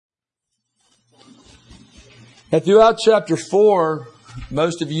And throughout chapter 4,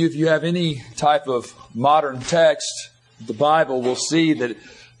 most of you, if you have any type of modern text, the Bible, will see that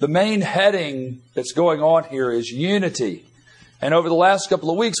the main heading that's going on here is unity. And over the last couple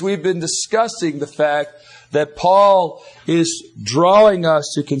of weeks, we've been discussing the fact that Paul is drawing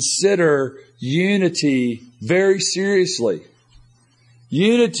us to consider unity very seriously.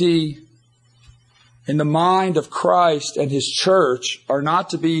 Unity in the mind of Christ and His church are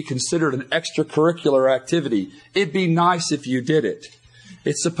not to be considered an extracurricular activity. It'd be nice if you did it.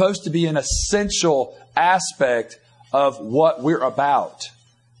 It's supposed to be an essential aspect of what we're about.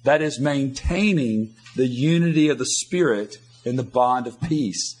 That is maintaining the unity of the Spirit in the bond of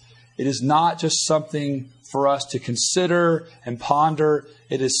peace. It is not just something for us to consider and ponder.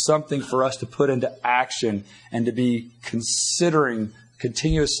 It is something for us to put into action and to be considering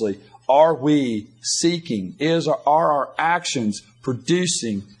continuously. Are we seeking? Are our actions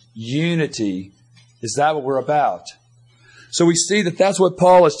producing unity? Is that what we're about? So we see that that's what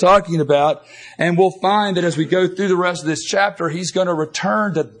Paul is talking about. And we'll find that as we go through the rest of this chapter, he's going to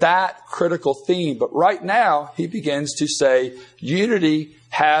return to that critical theme. But right now, he begins to say unity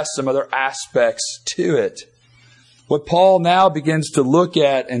has some other aspects to it. What Paul now begins to look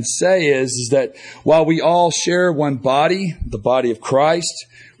at and say is that while we all share one body, the body of Christ,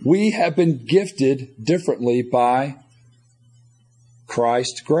 we have been gifted differently by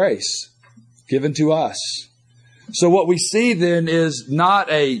Christ's grace given to us. So what we see then is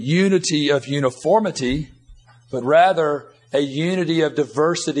not a unity of uniformity, but rather a unity of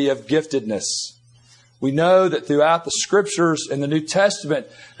diversity of giftedness. We know that throughout the Scriptures in the New Testament,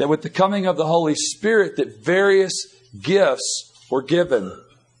 that with the coming of the Holy Spirit, that various gifts were given.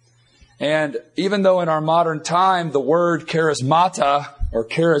 And even though in our modern time, the word charismata or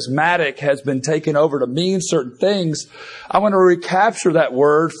charismatic has been taken over to mean certain things, I want to recapture that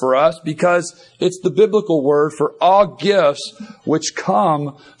word for us because it's the biblical word for all gifts which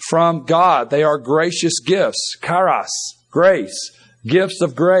come from God. They are gracious gifts. Charis, grace. Gifts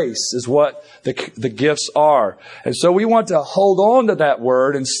of grace is what the gifts are. And so we want to hold on to that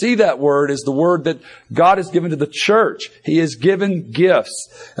word and see that word as the word that God has given to the church. He has given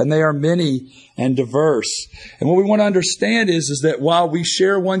gifts, and they are many and diverse. And what we want to understand is that while we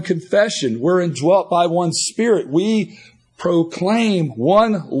share one confession, we're indwelt by one Spirit. We proclaim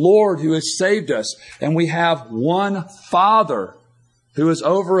one Lord who has saved us, and we have one Father who is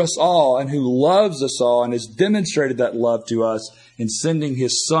over us all and who loves us all and has demonstrated that love to us in sending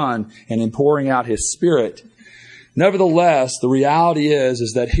His Son and in pouring out His Spirit. Nevertheless, the reality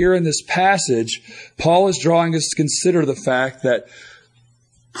is that here in this passage, Paul is drawing us to consider the fact that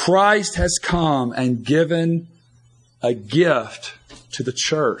Christ has come and given a gift to the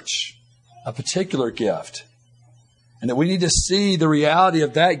church, a particular gift. And that we need to see the reality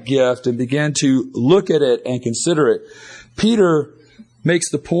of that gift and begin to look at it and consider it. Peter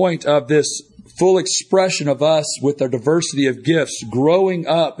makes the point of this full expression of us with our diversity of gifts growing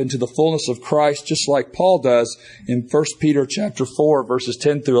up into the fullness of Christ, just like Paul does in 1 Peter chapter 4, verses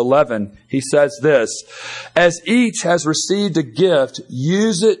 10 through 11. He says this, "As each has received a gift,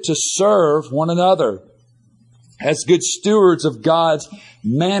 use it to serve one another as good stewards of God's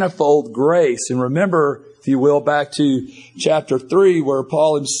manifold grace." And remember, if you will, back to chapter 3, where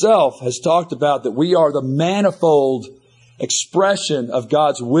Paul himself has talked about that we are the manifold expression of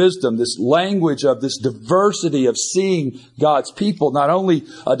God's wisdom, this language of this diversity of seeing God's people, not only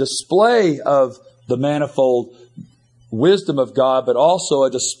a display of the manifold wisdom of God, but also a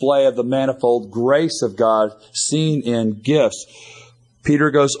display of the manifold grace of God seen in gifts.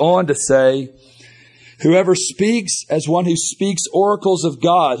 Peter goes on to say, "Whoever speaks as one who speaks oracles of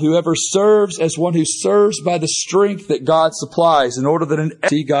God, whoever serves as one who serves by the strength that God supplies, in order that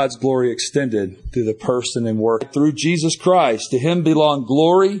see God's glory extended through the person and work through Jesus Christ. To Him belong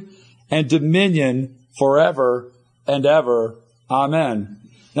glory and dominion forever and ever. Amen."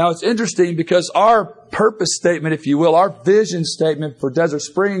 Now it's interesting because our purpose statement, if you will, our vision statement for Desert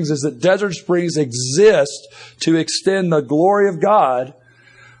Springs is that Desert Springs exists to extend the glory of God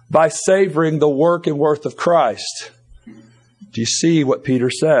by savoring the work and worth of Christ. Do you see what Peter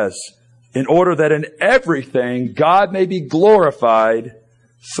says? In order that in everything God may be glorified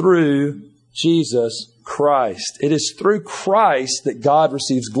through Jesus Christ. It is through Christ that God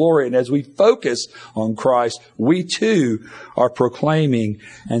receives glory. And as we focus on Christ, we too are proclaiming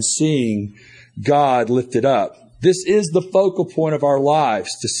and seeing God lifted up. This is the focal point of our lives,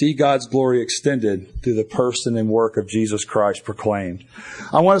 to see God's glory extended through the person and work of Jesus Christ proclaimed.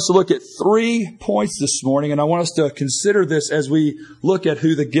 I want us to look at 3 points this morning, and I want us to consider this as we look at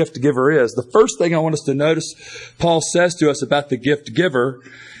who the gift giver is. The first thing I want us to notice Paul says to us about the gift giver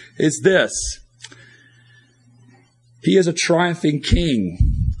is this. He is a triumphing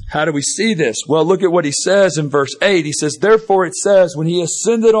king. How do we see this? Well, look at what he says in verse 8. He says, therefore it says, when he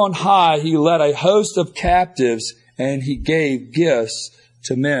ascended on high, he led a host of captives and he gave gifts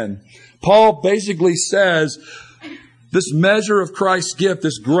to men. Paul basically says this measure of Christ's gift,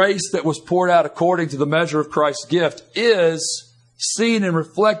 this grace that was poured out according to the measure of Christ's gift, is seen and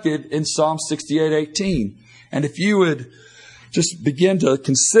reflected in Psalm 68:18. And if you would just begin to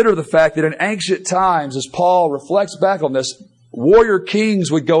consider the fact that in ancient times, as Paul reflects back on this, warrior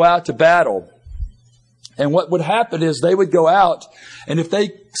kings would go out to battle. And what would happen is they would go out, and if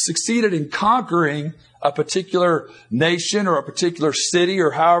they succeeded in conquering a particular nation or a particular city,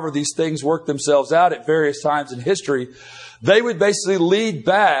 or however these things work themselves out at various times in history, they would basically lead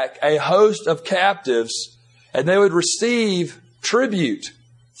back a host of captives, and they would receive tribute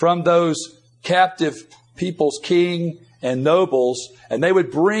from those captive people's king and nobles, and they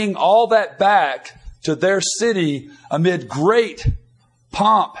would bring all that back to their city amid great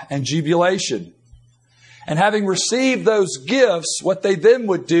pomp and jubilation. And having received those gifts, what they then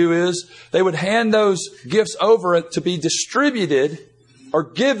would do is they would hand those gifts over to be distributed or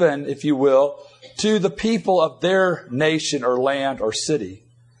given, if you will, to the people of their nation or land or city.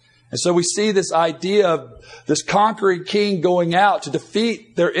 And so we see this idea of this conquering king going out to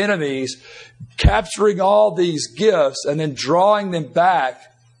defeat their enemies, capturing all these gifts and then drawing them back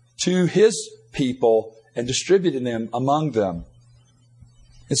to his people and distributing them among them.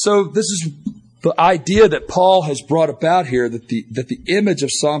 And so this is the idea that Paul has brought about here, that the image of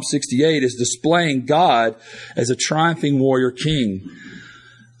Psalm 68 is displaying God as a triumphing warrior king.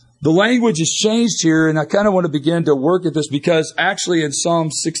 The language is changed here, and I kind of want to begin to work at this because actually in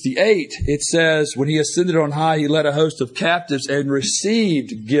Psalm 68, it says, when he ascended on high, he led a host of captives and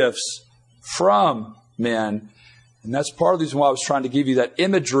received gifts from men. And that's part of the reason why I was trying to give you that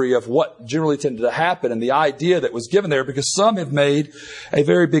imagery of what generally tended to happen and the idea that was given there, because some have made a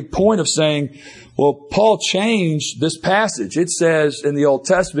very big point of saying, well, Paul changed this passage. It says in the Old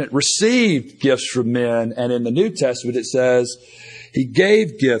Testament, received gifts from men, and in the New Testament it says he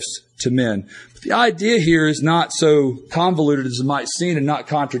gave gifts to men. But the idea here is not so convoluted as it might seem and not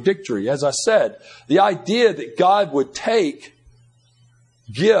contradictory. As I said, the idea that God would take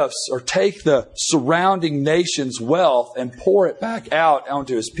gifts or take the surrounding nation's wealth and pour it back out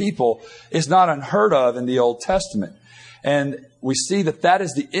onto his people is not unheard of in the Old Testament. And we see that that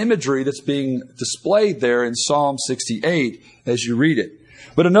is the imagery that's being displayed there in Psalm 68 as you read it.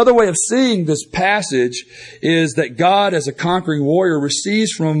 But another way of seeing this passage is that God, as a conquering warrior,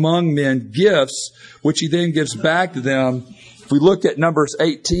 receives from among men gifts, which he then gives back to them. If we look at Numbers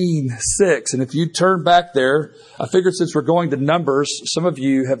 18:6, and if you turn back there, I figured since we're going to Numbers, some of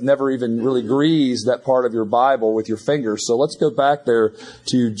you have never even really greased that part of your Bible with your fingers. So let's go back there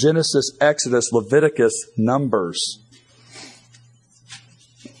to Genesis, Exodus, Leviticus, Numbers.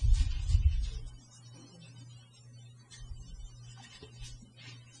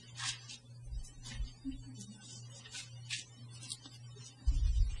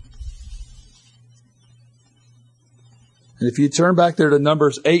 And if you turn back there to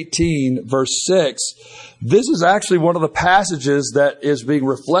Numbers 18, verse 6, this is actually one of the passages that is being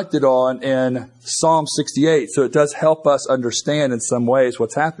reflected on in Psalm 68. So it does help us understand in some ways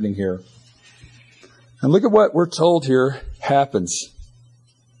what's happening here. And look at what we're told here happens.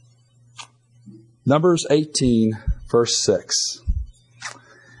 Numbers 18, verse 6.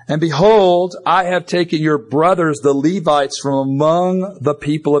 And behold, I have taken your brothers, the Levites, from among the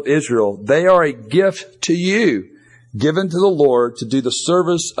people of Israel. They are a gift to you, given to the Lord to do the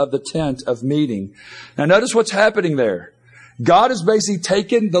service of the tent of meeting. Now notice what's happening there. God has basically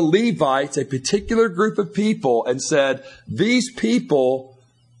taken the Levites, a particular group of people, and said, these people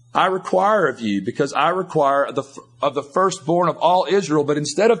I require of you, because I require of the firstborn of all Israel. But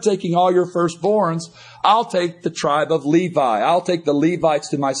instead of taking all your firstborns, I'll take the tribe of Levi. I'll take the Levites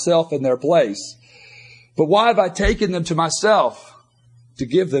to myself in their place. But why have I taken them to myself? To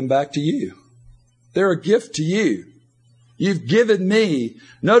give them back to you. They're a gift to you. You've given me.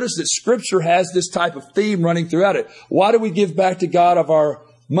 Notice that Scripture has this type of theme running throughout it. Why do we give back to God of our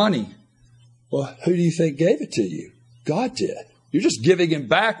money? Well, who do you think gave it to you? God did. You're just giving Him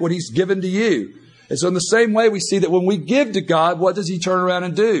back what He's given to you. And so in the same way, we see that when we give to God, what does He turn around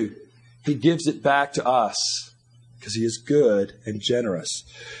and do? He gives it back to us because He is good and generous.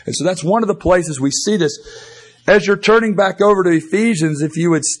 And so that's one of the places we see this. As you're turning back over to Ephesians, if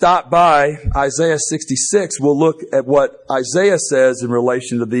you would stop by Isaiah 66, we'll look at what Isaiah says in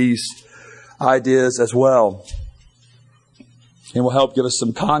relation to these ideas as well. And will help give us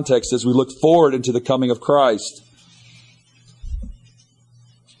some context as we look forward into the coming of Christ.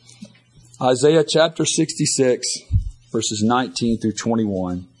 Isaiah chapter 66. verses 19 through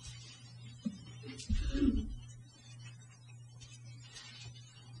 21.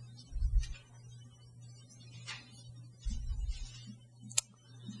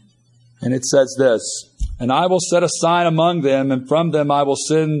 And it says this, "And I will set a sign among them, and from them I will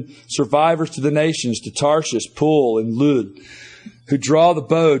send survivors to the nations, to Tarshish, Pul, and Lud, who draw the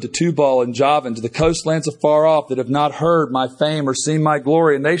bow, to Tubal and Javan, to the coastlands afar off, that have not heard my fame or seen my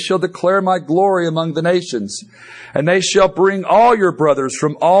glory. And they shall declare my glory among the nations. And they shall bring all your brothers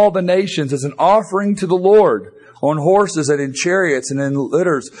from all the nations as an offering to the Lord, on horses and in chariots and in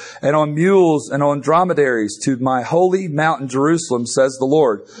litters and on mules and on dromedaries, to my holy mountain Jerusalem, says the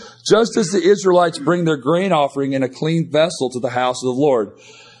Lord. Just as the Israelites bring their grain offering in a clean vessel to the house of the Lord.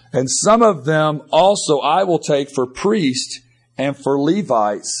 And some of them also I will take for priests and for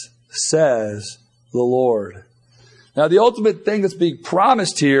Levites, says the Lord." Now, the ultimate thing that's being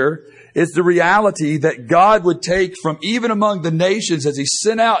promised here is the reality that God would take from even among the nations as He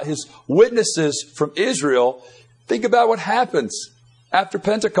sent out His witnesses from Israel. Think about what happens after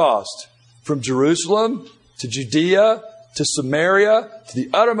Pentecost. From Jerusalem to Judea to Samaria to the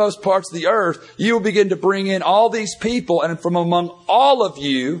uttermost parts of the earth, you will begin to bring in all these people, and from among all of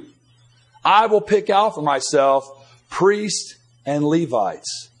you, I will pick out for myself priests and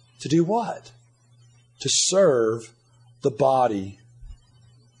Levites. To do what? To serve the body,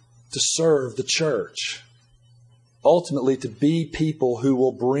 to serve the church. Ultimately, to be people who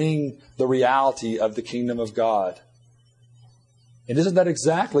will bring the reality of the kingdom of God. And isn't that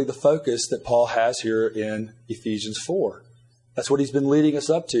exactly the focus that Paul has here in Ephesians 4? That's what he's been leading us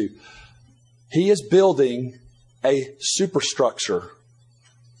up to. He is building a superstructure.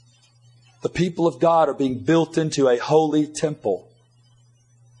 The people of God are being built into a holy temple.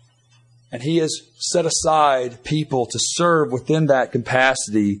 And He has set aside people to serve within that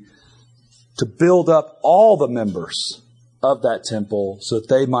capacity, to build up all the members of that temple so that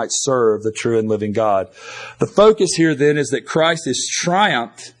they might serve the true and living God. The focus here then is that Christ is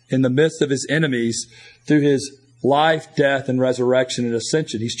triumphed in the midst of His enemies through His life, death, and resurrection and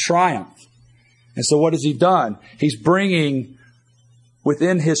ascension. He's triumphed. And so what has He done? He's bringing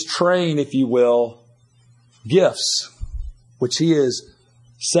within His train, if you will, gifts, which He is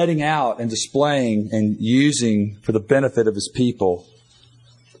setting out and displaying and using for the benefit of His people.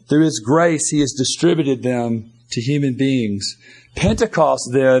 Through His grace, He has distributed them to human beings.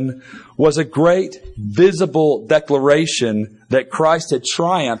 Pentecost then was a great visible declaration that Christ had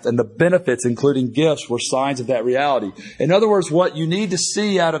triumphed, and the benefits, including gifts, were signs of that reality. In other words, what you need to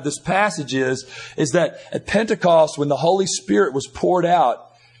see out of this passage is that at Pentecost, when the Holy Spirit was poured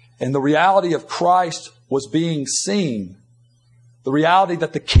out and the reality of Christ was being seen, the reality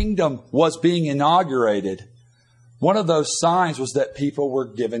that the kingdom was being inaugurated, one of those signs was that people were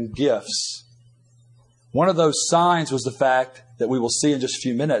given gifts. One of those signs was the fact that we will see in just a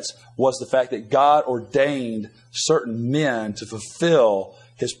few minutes, was the fact that God ordained certain men to fulfill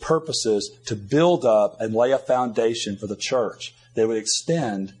His purposes, to build up and lay a foundation for the church that would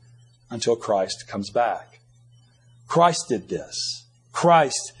extend until Christ comes back. Christ did this.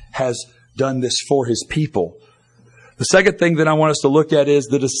 Christ has done this for His people. The second thing that I want us to look at is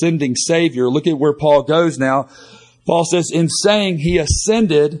the descending Savior. Look at where Paul goes now. Paul says, in saying He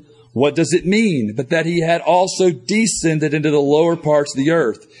ascended, what does it mean? But that He had also descended into the lower parts of the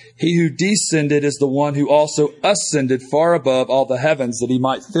earth. He who descended is the one who also ascended far above all the heavens, that He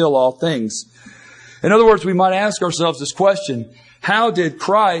might fill all things. In other words, we might ask ourselves this question: how did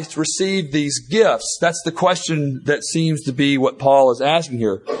Christ receive these gifts? That's the question that seems to be what Paul is asking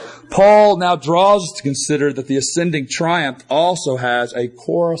here. Paul now draws us to consider that the ascending triumph also has a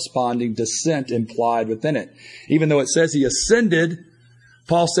corresponding descent implied within it. Even though it says He ascended,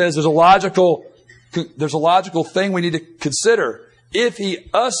 Paul says there's a logical thing we need to consider. If He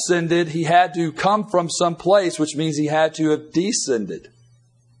ascended, He had to come from some place, which means He had to have descended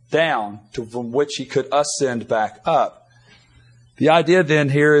down from which He could ascend back up. The idea then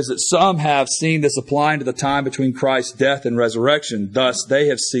here is that some have seen this applying to the time between Christ's death and resurrection. Thus, they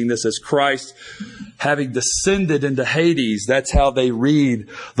have seen this as Christ having descended into Hades. That's how they read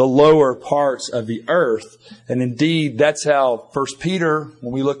the lower parts of the earth. And indeed, that's how 1 Peter,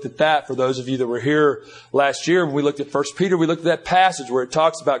 when we looked at that, for those of you that were here last year, when we looked at 1 Peter, we looked at that passage where it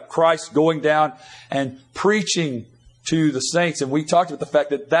talks about Christ going down and preaching to the saints. And we talked about the fact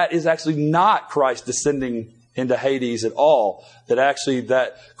that that is actually not Christ descending into Hades at all.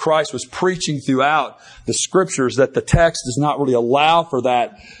 That Christ was preaching throughout the Scriptures, that the text does not really allow for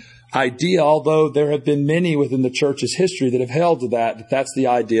that idea, although there have been many within the church's history that have held to that that's the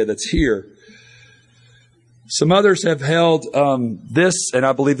idea that's here. Some others have held this, and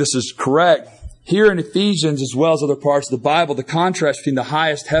I believe this is correct, Here in Ephesians, as well as other parts of the Bible, the contrast between the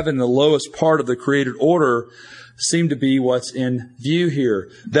highest heaven and the lowest part of the created order seem to be what's in view here.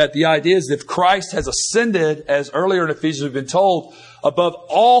 That the idea is that if Christ has ascended, as earlier in Ephesians we've been told, above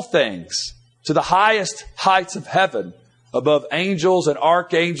all things, to the highest heights of heaven, above angels and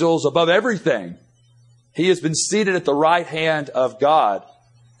archangels, above everything, He has been seated at the right hand of God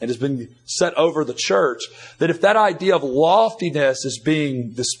and has been set over the church. That if that idea of loftiness is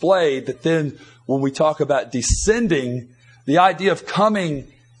being displayed, that then when we talk about descending, the idea of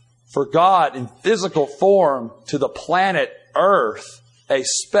coming for God in physical form to the planet Earth, a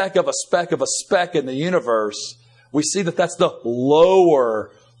speck of a speck of a speck in the universe, we see that that's the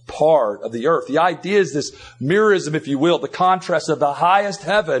lower part of the earth. The idea is this mirrorism, if you will, the contrast of the highest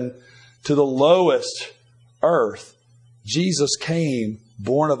heaven to the lowest earth. Jesus came,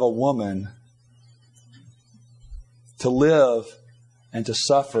 born of a woman, to live and to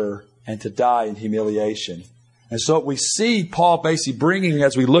suffer and to die in humiliation. And so what we see Paul basically bringing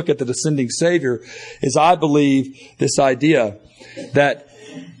as we look at the descending Savior is, I believe, this idea that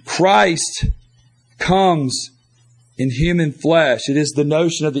Christ comes in human flesh. It is the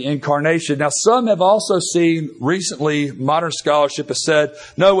notion of the incarnation. Now, some have also seen recently, modern scholarship has said,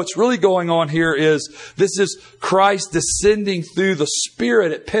 no, what's really going on here is this is Christ descending through the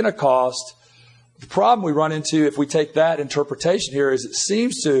Spirit at Pentecost. The problem we run into if we take that interpretation here is it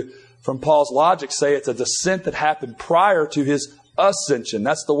seems to, from Paul's logic, say it's a descent that happened prior to His ascension.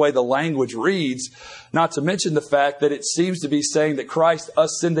 That's the way the language reads. Not to mention the fact that it seems to be saying that Christ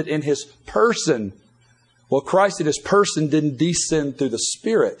ascended in His person. Well, Christ in His person didn't descend through the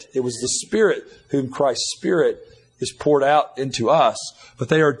Spirit. It was the Spirit whom Christ's Spirit is poured out into us. But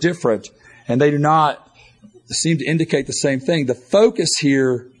they are different, and they do not seem to indicate the same thing. The focus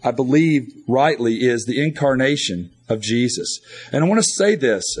here, I believe rightly, is the incarnation of Jesus. And I want to say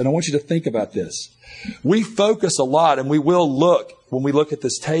this, and I want you to think about this. We focus a lot, and we will look, when we look at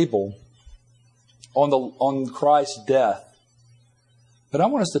this table, on Christ's death. But I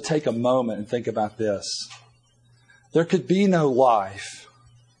want us to take a moment and think about this. There could be no life,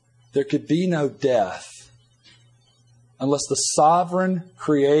 there could be no death, unless the sovereign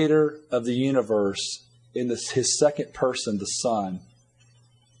creator of the universe, in His second person, the Son,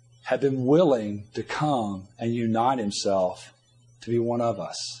 had been willing to come and unite Himself to be one of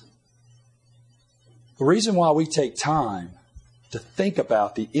us. The reason why we take time to think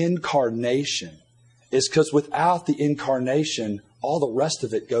about the incarnation is because without the incarnation, all the rest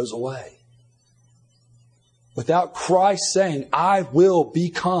of it goes away. Without Christ saying, I will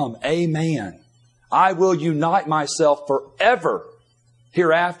become a man, I will unite myself forever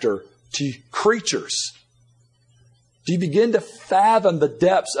hereafter to creatures. Do you begin to fathom the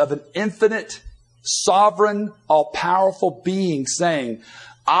depths of an infinite, sovereign, all-powerful being saying,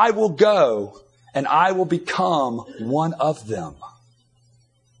 I will go and I will become one of them.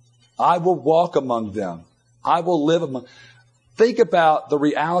 I will walk among them. I will live among them. Think about the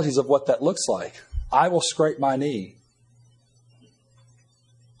realities of what that looks like. I will scrape my knee.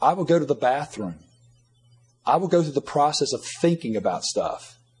 I will go to the bathroom. I will go through the process of thinking about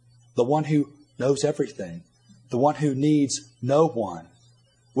stuff. The one who knows everything, the one who needs no one,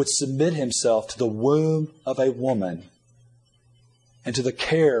 would submit himself to the womb of a woman and to the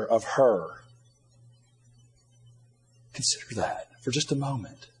care of her. Consider that for just a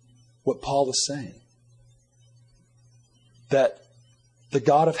moment, what Paul is saying. That the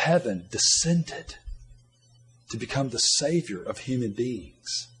God of heaven descended to become the Savior of human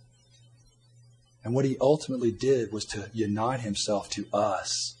beings. And what He ultimately did was to unite Himself to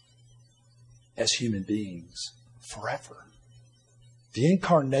us as human beings forever. The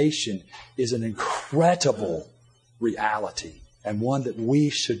incarnation is an incredible reality and one that we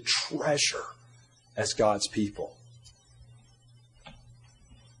should treasure as God's people.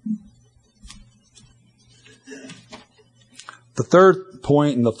 The third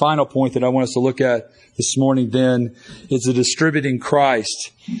point and the final point that I want us to look at this morning then is the distributing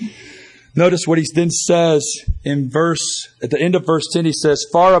Christ. Notice what he then says at the end of verse 10, he says,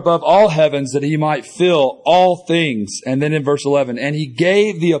 far above all heavens that He might fill all things. And then in verse 11, and He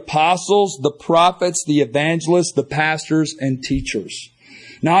gave the apostles, the prophets, the evangelists, the pastors, and teachers.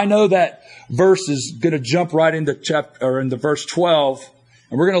 Now I know that verse is going to jump right into into verse 12,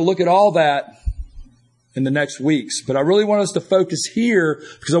 and we're going to look at all that in the next weeks. But I really want us to focus here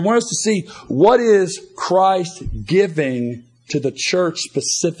because I want us to see what is Christ giving to the church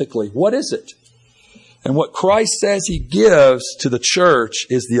specifically. What is it? And what Christ says He gives to the church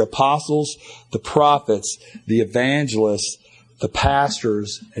is the apostles, the prophets, the evangelists, the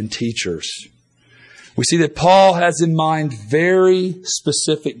pastors, and teachers. we see that Paul has in mind very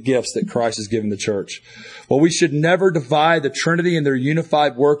specific gifts that Christ has given the church. Well, we should never divide the Trinity in their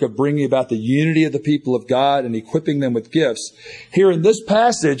unified work of bringing about the unity of the people of God and equipping them with gifts. Here in this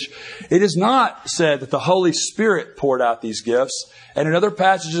passage, it is not said that the Holy Spirit poured out these gifts. And in other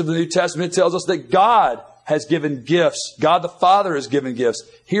passages of the New Testament, it tells us that God has given gifts. God the Father has given gifts.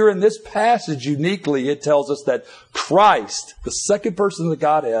 Here in this passage, uniquely, it tells us that Christ, the second person of the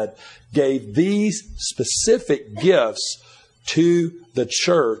Godhead, gave these specific gifts to the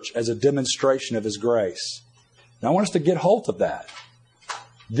church as a demonstration of His grace. Now, I want us to get hold of that.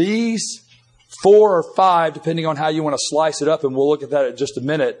 These 4 or 5, depending on how you want to slice it up, and we'll look at that in just a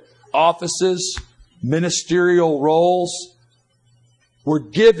minute, offices, ministerial roles, were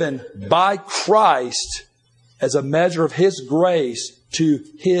given by Christ as a measure of His grace to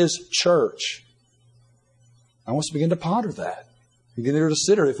His church. I want us to begin to ponder that. Begin to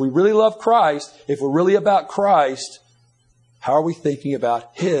consider, if we really love Christ, if we're really about Christ, how are we thinking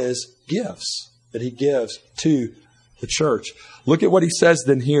about His gifts that He gives to the church? Look at what he says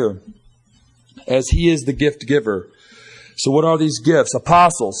then here. As He is the gift giver. So what are these gifts?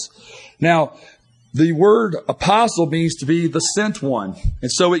 Apostles. Now, the word apostle means to be the sent one.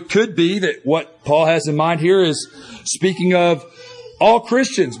 And so it could be that what Paul has in mind here is speaking of all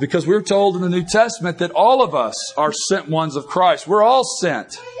Christians, because we're told in the New Testament that all of us are sent ones of Christ. We're all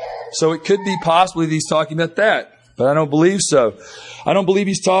sent. So it could be possibly that he's talking about that. But I don't believe so. I don't believe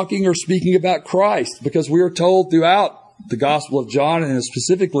he's talking or speaking about Christ, because we are told throughout the Gospel of John, and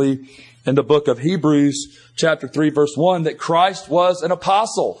specifically in the book of Hebrews, chapter 3, verse 1, that Christ was an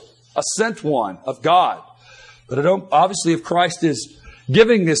apostle, a sent one of God. But obviously, if Christ is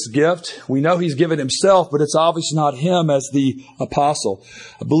giving this gift, we know He's given Himself, but it's obviously not Him as the apostle.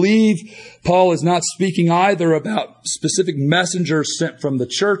 I believe Paul is not speaking either about specific messengers sent from the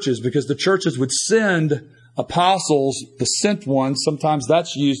churches, because the churches would send apostles, the sent ones. Sometimes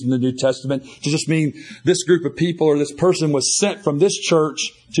that's used in the New Testament to just mean this group of people or this person was sent from this church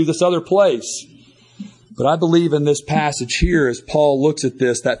to this other place. But I believe in this passage here, as Paul looks at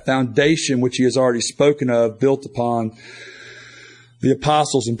this, that foundation which he has already spoken of, built upon the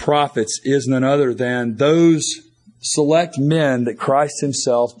apostles and prophets, is none other than those select men that Christ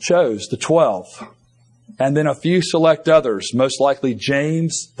Himself chose, the 12. And then a few select others, most likely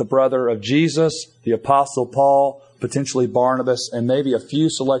James, the brother of Jesus, the apostle Paul, potentially Barnabas, and maybe a few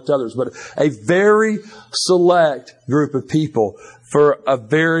select others. But a very select group of people for a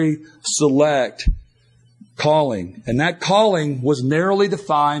very select calling. And that calling was narrowly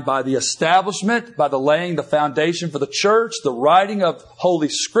defined by the establishment, by the laying the foundation for the church, the writing of Holy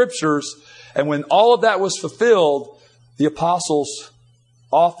Scriptures. And when all of that was fulfilled, the apostles'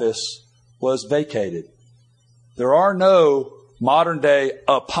 office was vacated. There are no modern day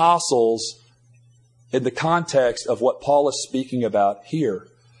apostles in the context of what Paul is speaking about here.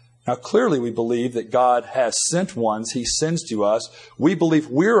 Now, clearly we believe that God has sent ones He sends to us. We believe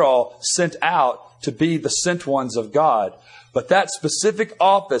we're all sent out to be the sent ones of God. But that specific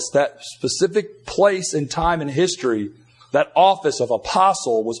office, that specific place in time and history, that office of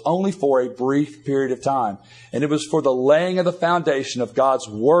apostle was only for a brief period of time. And it was for the laying of the foundation of God's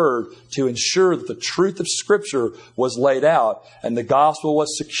Word to ensure that the truth of Scripture was laid out and the gospel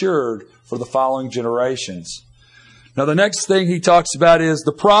was secured for the following generations. Now, the next thing he talks about is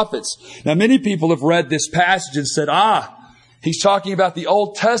the prophets. Now, many people have read this passage and said, he's talking about the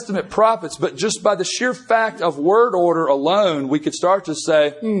Old Testament prophets. But just by the sheer fact of word order alone, we could start to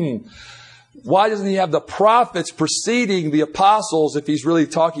say, why doesn't he have the prophets preceding the apostles if he's really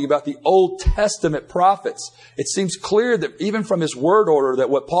talking about the Old Testament prophets? It seems clear that even from his word order, that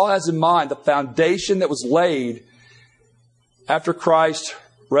what Paul has in mind, the foundation that was laid after Christ's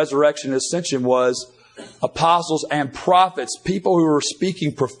resurrection and ascension, was apostles and prophets, people who were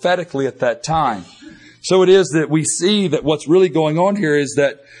speaking prophetically at that time. So it is that we see that what's really going on here is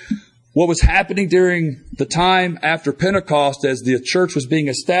that what was happening during the time after Pentecost, as the church was being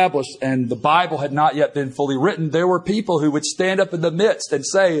established and the Bible had not yet been fully written, there were people who would stand up in the midst and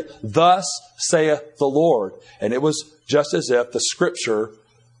say, "Thus saith the Lord." And it was just as if the Scripture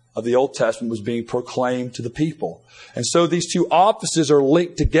of the Old Testament was being proclaimed to the people. And so these two offices are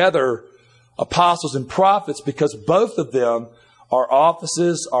linked together, apostles and prophets, because both of them are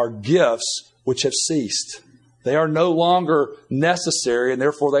offices, are gifts which have ceased. They are no longer necessary, and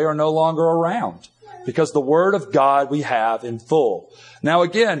therefore they are no longer around, because the Word of God we have in full. Now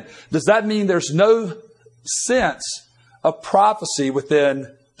again, does that mean there's no sense of prophecy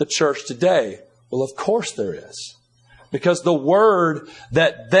within the church today? Well, of course there is. Because the Word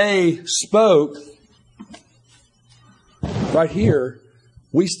that they spoke right here,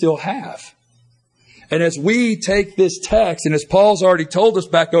 we still have. And as we take this text, and as Paul's already told us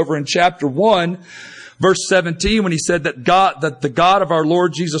back over in chapter 1, verse 17, when he said that the God of our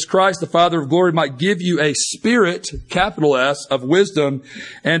Lord Jesus Christ, the Father of glory, might give you a spirit, capital S, of wisdom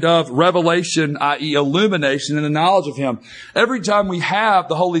and of revelation, i.e. illumination in the knowledge of Him. Every time we have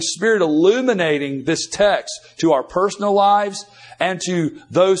the Holy Spirit illuminating this text to our personal lives and to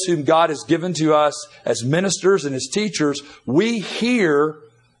those whom God has given to us as ministers and as teachers, we hear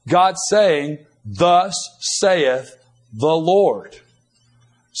God saying, "Thus saith the Lord."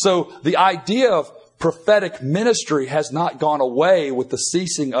 So the idea of prophetic ministry has not gone away with the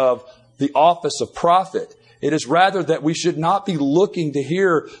ceasing of the office of prophet. It is rather that we should not be looking to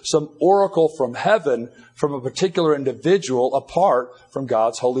hear some oracle from heaven from a particular individual apart from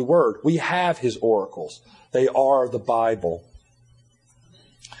God's holy word. We have His oracles. They are the Bible.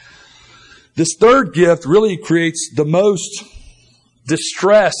 This third gift really creates the most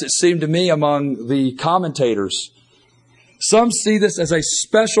distress, it seemed to me, among the commentators. Some see this as a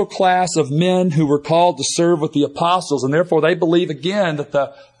special class of men who were called to serve with the apostles, and therefore they believe again that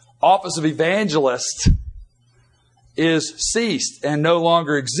the office of evangelist is ceased and no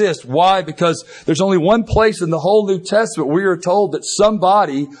longer exists. Why? Because there's only one place in the whole New Testament we are told that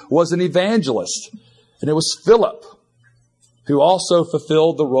somebody was an evangelist, and it was Philip, who also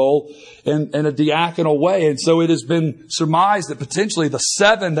fulfilled the role in a diaconal way. And so it has been surmised that potentially the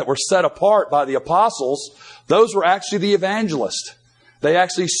 7 that were set apart by the apostles, those were actually the evangelists. They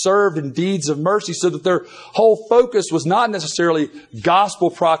actually served in deeds of mercy, so that their whole focus was not necessarily gospel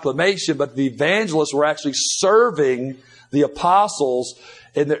proclamation, but the evangelists were actually serving the apostles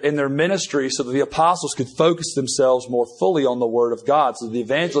in their ministry, so that the apostles could focus themselves more fully on the Word of God. So the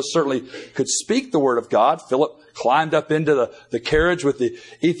evangelists certainly could speak the Word of God. Philip climbed up into the carriage with the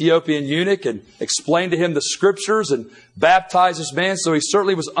Ethiopian eunuch and explained to him the Scriptures and baptized this man. So he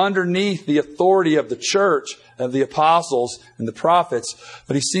certainly was underneath the authority of the church, of the apostles and the prophets.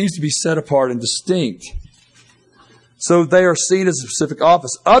 But he seems to be set apart and distinct. So they are seen as a specific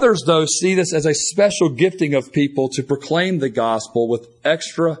office. Others, though, see this as a special gifting of people to proclaim the gospel with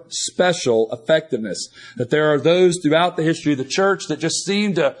extra special effectiveness. That there are those throughout the history of the church that just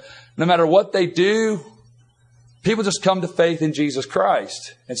seem to, no matter what they do, people just come to faith in Jesus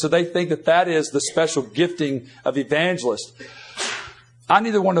Christ. And so they think that that is the special gifting of evangelists. I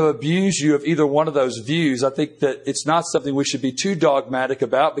neither want to abuse you of either one of those views. I think that it's not something we should be too dogmatic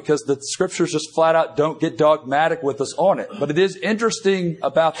about, because the Scriptures just flat out don't get dogmatic with us on it. But it is interesting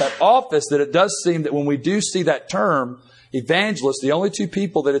about that office that it does seem that when we do see that term, evangelist, the only 2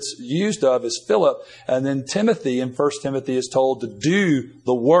 people that it's used of is Philip, and then Timothy in 1 Timothy is told to do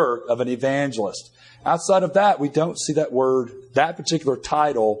the work of an evangelist. Outside of that, we don't see that word, that particular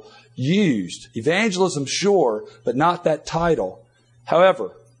title used. Evangelism, sure, but not that title.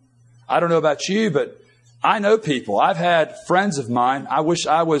 However, I don't know about you, but I know people. I've had friends of mine. I wish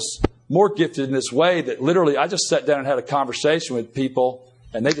I was more gifted in this way, that literally I just sat down and had a conversation with people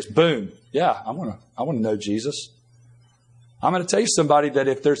and they just, boom, yeah, I want to know Jesus. I'm going to tell you somebody that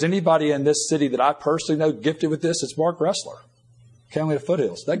if there's anybody in this city that I personally know gifted with this, it's Mark Ressler, County of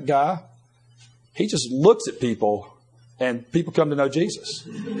Foothills. That guy, he just looks at people and people come to know Jesus.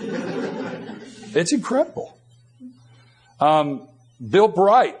 It's incredible. Bill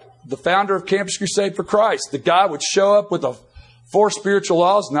Bright, the founder of Campus Crusade for Christ, the guy would show up with the 4 spiritual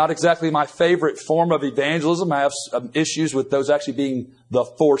laws. Not exactly my favorite form of evangelism. I have some issues with those actually being the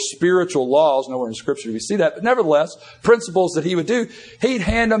 4 spiritual laws. Nowhere in Scripture do we see that. But nevertheless, principles that he would do. He'd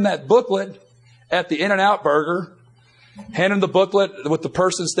hand them that booklet at the In-N-Out Burger, hand him the booklet with the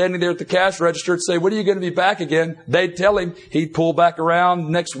person standing there at the cash register and say, "When are you going to be back again?" They'd tell him. He'd pull back around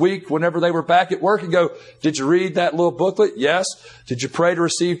next week whenever they were back at work and go, "Did you read that little booklet?" "Yes." "Did you pray to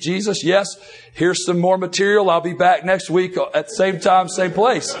receive Jesus?" "Yes." "Here's some more material. I'll be back next week at the same time, same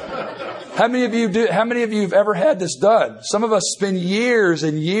place." How many of you have ever had this done? Some of us spend years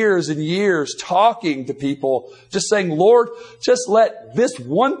and years and years talking to people, just saying, "Lord, just let this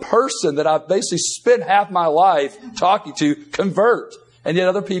one person that I've basically spent half my life talking to convert." And yet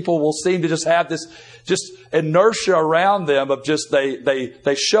other people will seem to just have this just inertia around them of just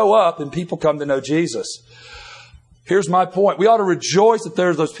they show up and people come to know Jesus. Here's my point. We ought to rejoice that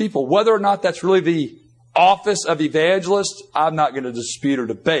there's those people. Whether or not that's really the office of evangelist, I'm not going to dispute or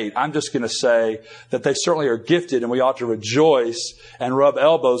debate. I'm just going to say that they certainly are gifted, and we ought to rejoice and rub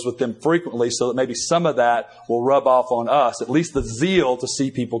elbows with them frequently, so that maybe some of that will rub off on us, at least the zeal to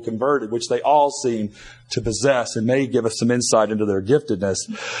see people converted, which they all seem to possess, and may give us some insight into their giftedness.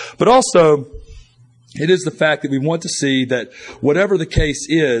 But also, it is the fact that we want to see that whatever the case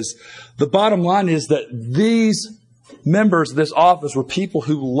is, the bottom line is that these members of this office were people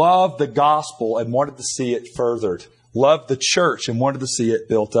who loved the gospel and wanted to see it furthered, loved the church and wanted to see it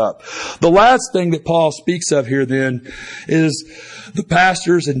built up. The last thing that Paul speaks of here then is the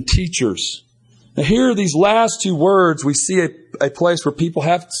pastors and teachers. Now here, these last two words, we see a place where people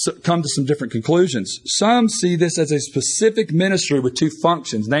have come to some different conclusions. Some see this as a specific ministry with two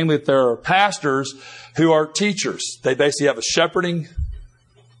functions, namely that there are pastors who are teachers. They basically have a shepherding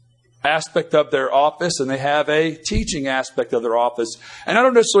aspect of their office and they have a teaching aspect of their office. And I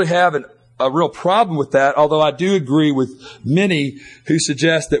don't necessarily have a real problem with that, although I do agree with many who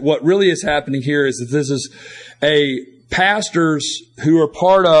suggest that what really is happening here is that this is a pastors who are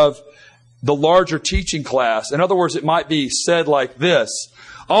part of the larger teaching class. In other words, it might be said like this: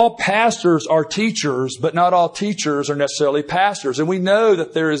 all pastors are teachers, but not all teachers are necessarily pastors. And we know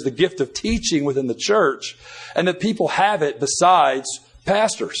that there is the gift of teaching within the church and that people have it besides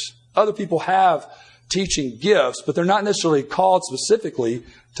pastors. Other people have teaching gifts, but they're not necessarily called specifically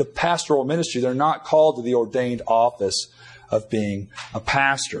to pastoral ministry. They're not called to the ordained office of being a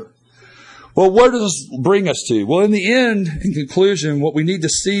pastor. Well, where does this bring us to? Well, in the end, in conclusion, what we need to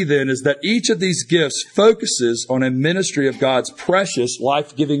see then is that each of these gifts focuses on a ministry of God's precious,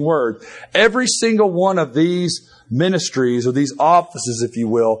 life-giving word. Every single one of these ministries, or these offices, if you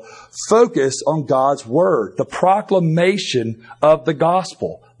will, focus on God's word, the proclamation of the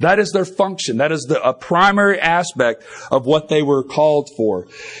gospel. That is their function. That is a primary aspect of what they were called for.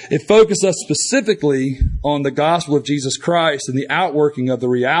 It focuses specifically on the gospel of Jesus Christ and the outworking of the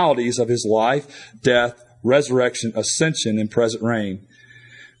realities of His life, death, resurrection, ascension, and present reign.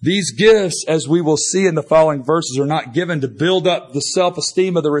 These gifts, as we will see in the following verses, are not given to build up the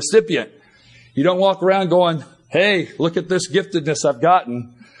self-esteem of the recipient. You don't walk around going, hey, look at this giftedness I've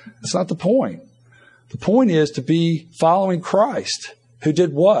gotten. That's not the point. The point is to be following Christ, who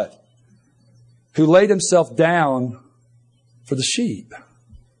did what? Who laid Himself down for the sheep.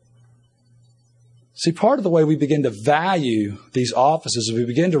 See, part of the way we begin to value these offices is we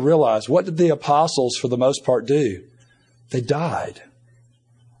begin to realize, what did the apostles for the most part do? They died.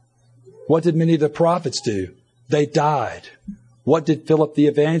 What did many of the prophets do? They died. What did Philip the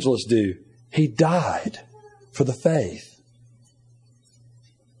evangelist do? He died for the faith.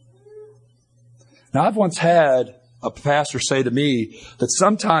 Now, I've once had a pastor say to me that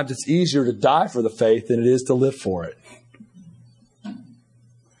sometimes it's easier to die for the faith than it is to live for it.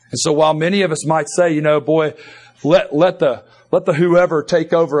 And so while many of us might say, boy, let the whoever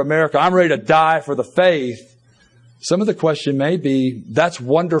take over America, I'm ready to die for the faith. Some of the question may be, that's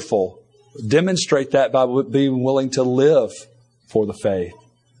wonderful. Demonstrate that by being willing to live for the faith,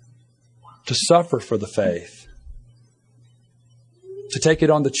 to suffer for the faith, to take it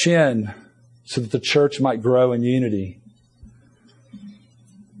on the chin so that the church might grow in unity.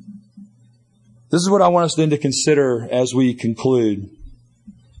 This is what I want us then to consider as we conclude.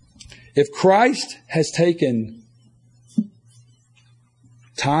 If Christ has taken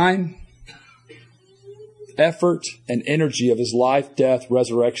time, effort, and energy of His life, death,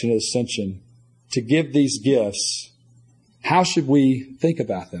 resurrection, and ascension to give these gifts, how should we think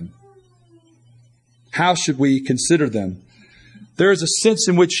about them? How should we consider them? There is a sense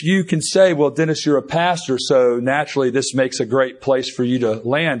in which you can say, well, Dennis, you're a pastor, so naturally this makes a great place for you to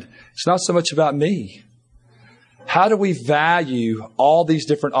land. It's not so much about me. How do we value all these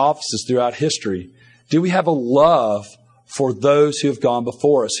different offices throughout history? Do we have a love for those who have gone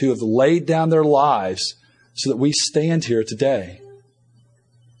before us, who have laid down their lives so that we stand here today?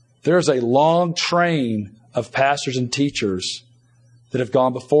 There is a long train of pastors and teachers that have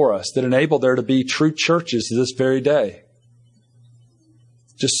gone before us that enable there to be true churches to this very day.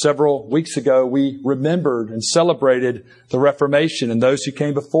 Just several weeks ago, we remembered and celebrated the Reformation and those who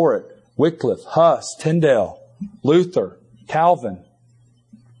came before it. Wycliffe, Huss, Tyndale, Luther, Calvin.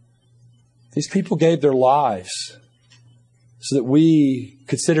 These people gave their lives so that we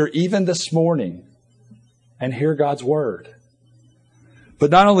consider even this morning and hear God's Word.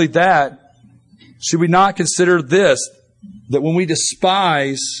 But not only that, should we not consider this, that when we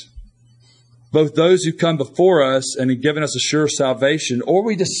despise both those who come before us and have given us a sure salvation, or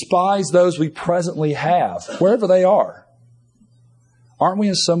we despise those we presently have, wherever they are, aren't we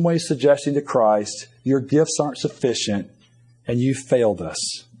in some way suggesting to Christ, your gifts aren't sufficient and you failed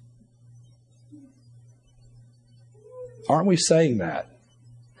us? Aren't we saying that?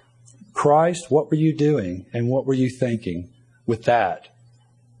 Christ, what were you doing and what were you thinking with that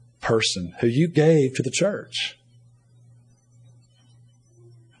person who you gave to the church?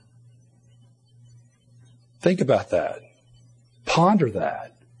 Think about that. Ponder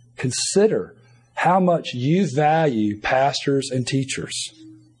that. Consider how much you value pastors and teachers.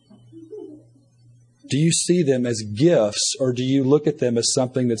 Do you see them as gifts, or do you look at them as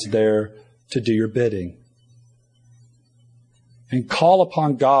something that's there to do your bidding? And call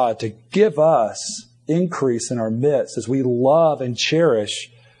upon God to give us increase in our midst as we love and cherish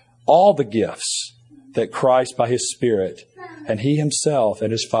all the gifts that Christ by His Spirit and He Himself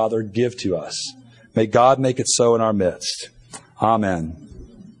and His Father give to us. May God make it so in our midst. Amen.